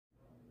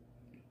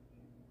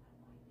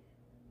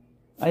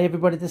Hi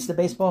everybody, this is the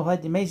Baseball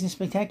Hut, the amazing,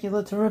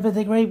 spectacular, terrific,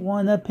 the great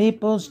one, the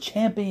People's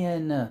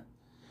Champion.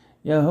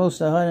 Your host,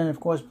 the Hut, and of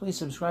course, please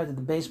subscribe to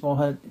the Baseball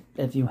Hut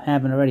if you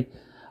haven't already.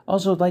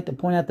 Also, I'd like to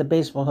point out the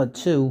Baseball Hut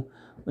 2,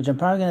 which I'm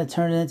probably going to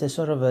turn it into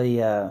sort of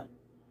a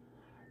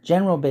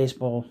general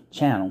baseball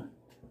channel.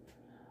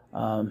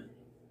 So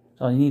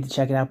you need to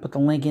check it out. Put the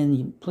link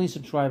in. Please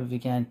subscribe if you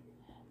can.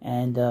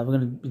 And we're going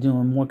to be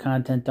doing more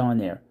content on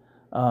there.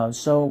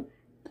 So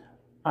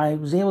I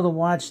was able to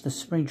watch the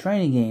spring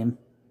training game.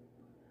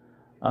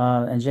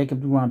 And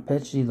Jacob DeGrom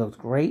pitched. He looked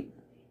great.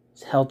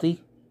 He's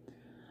healthy.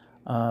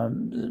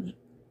 It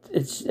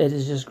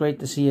is just great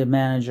to see a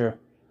manager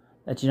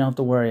that you don't have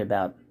to worry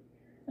about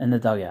in the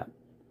dugout.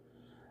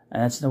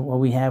 And that's what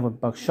we have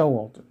with Buck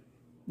Showalter.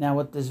 Now,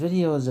 what this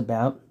video is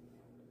about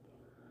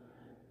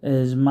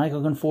is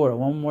Michael Conforto.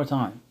 One more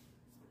time.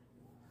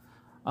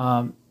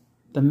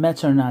 The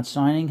Mets are not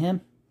signing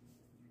him,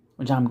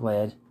 which I'm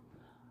glad.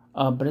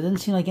 But it doesn't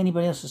seem like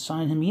anybody else is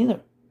signing him either.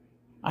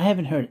 I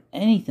haven't heard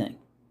anything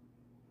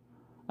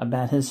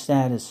about his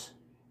status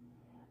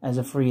as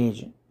a free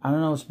agent. I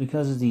don't know if it's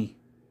because of the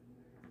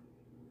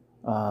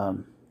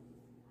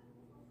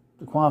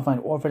qualifying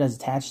offer that's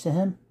attached to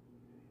him,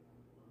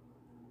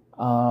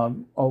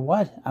 or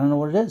what. I don't know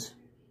what it is.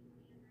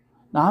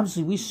 Now,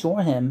 obviously, we saw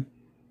him.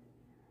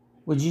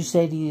 Would you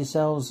say to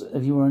yourselves,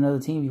 if you were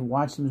another team, if you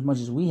watched him as much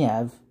as we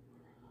have,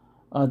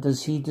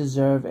 does he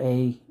deserve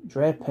a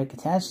draft pick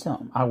attached to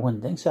him? I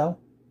wouldn't think so.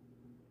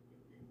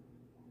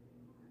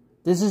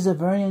 This is a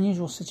very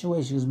unusual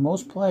situation because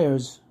most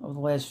players over the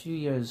last few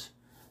years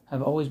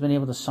have always been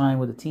able to sign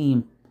with a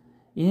team,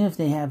 even if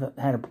they have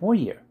had a poor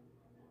year.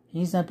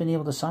 He's not been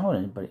able to sign with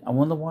anybody. I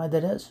wonder why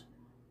that is.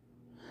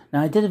 Now,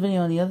 I did a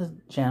video on the other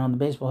channel, the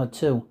Baseball Hut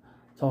 2,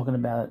 talking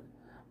about it,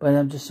 but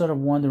I'm just sort of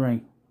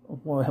wondering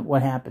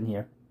what happened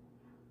here.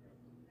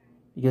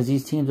 Because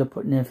these teams are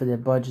putting in for their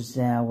budgets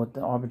now with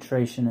the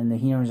arbitration, and the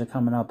hearings are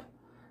coming up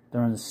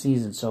during the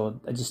season, so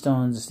I just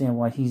don't understand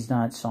why he's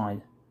not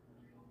signed.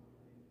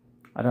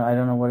 I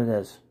don't know what it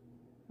is.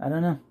 I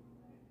don't know.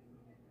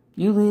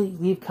 You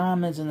leave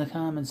comments in the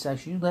comment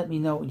section. You let me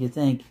know what you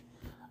think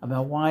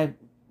about why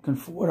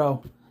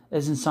Conforto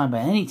isn't signed by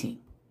any team,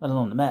 let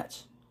alone the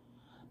Mets.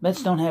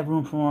 Mets don't have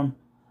room for him.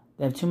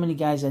 They have too many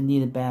guys that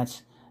need at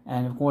bats.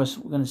 And, of course,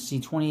 we're going to see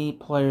 28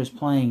 players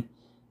playing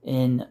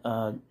in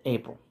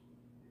April.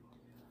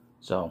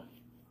 So,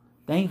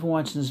 thank you for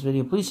watching this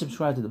video. Please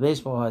subscribe to the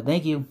Baseball Hut.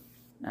 Thank you,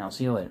 and I'll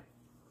see you later.